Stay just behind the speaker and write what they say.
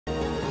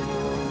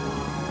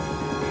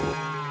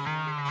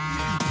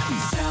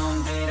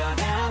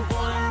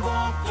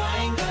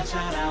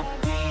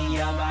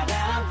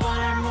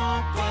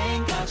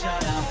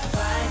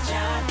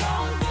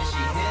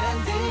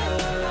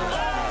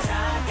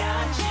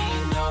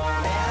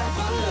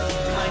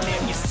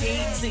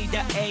C the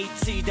A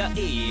to the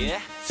E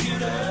to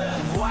the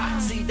Y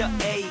to the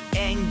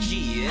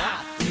A-N-G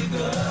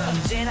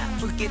언제나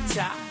붉게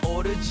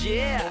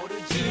타오르지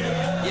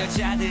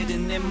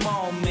여자들은 내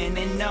몸에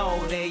내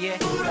노래에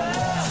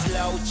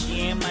Slow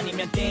jam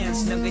아니면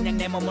dance 넌 그냥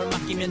내 몸을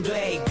맡기면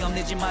돼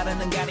겁내지 말아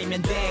넌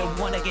가리면 돼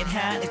Wanna get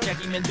high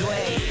짝이면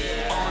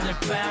돼 오늘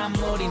밤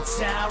우린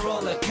타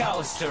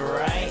롤러코스터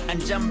right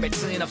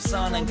안전벨트는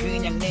없어 난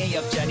그냥 내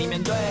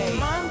옆자리면 돼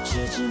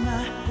멈추지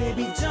마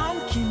baby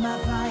don't kill my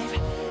vibe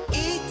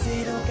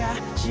이대로 가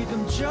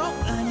지금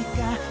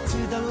좋으니까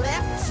To the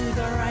left to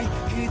the right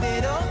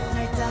그대로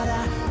날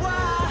따라와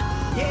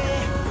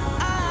yeah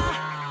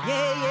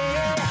yeah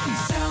yeah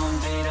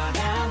사운드로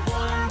난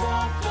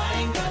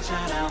골목거린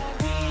것처럼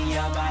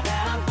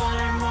뛰어봐라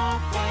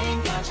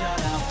골목거린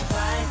것처럼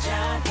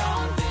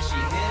발자국 듯이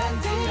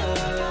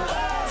흔들어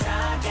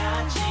다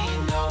같이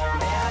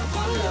노래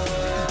불러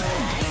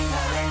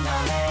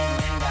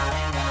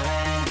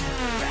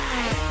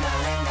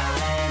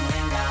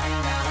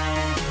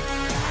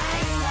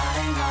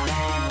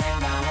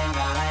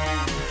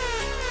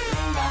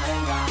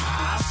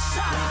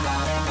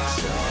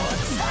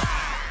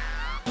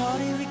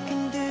Party we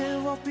can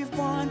do what we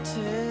want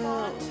to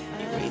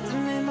이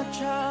리듬에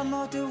맞춰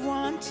모두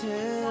want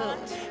to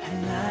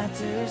하나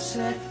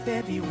둘셋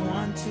baby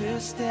one two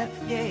step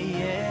yeah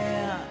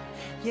yeah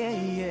yeah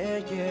yeah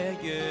yeah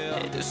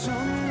yeah 내 두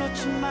손을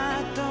놓지 마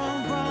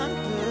don't run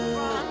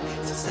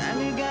through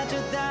세상을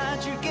가져다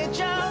줄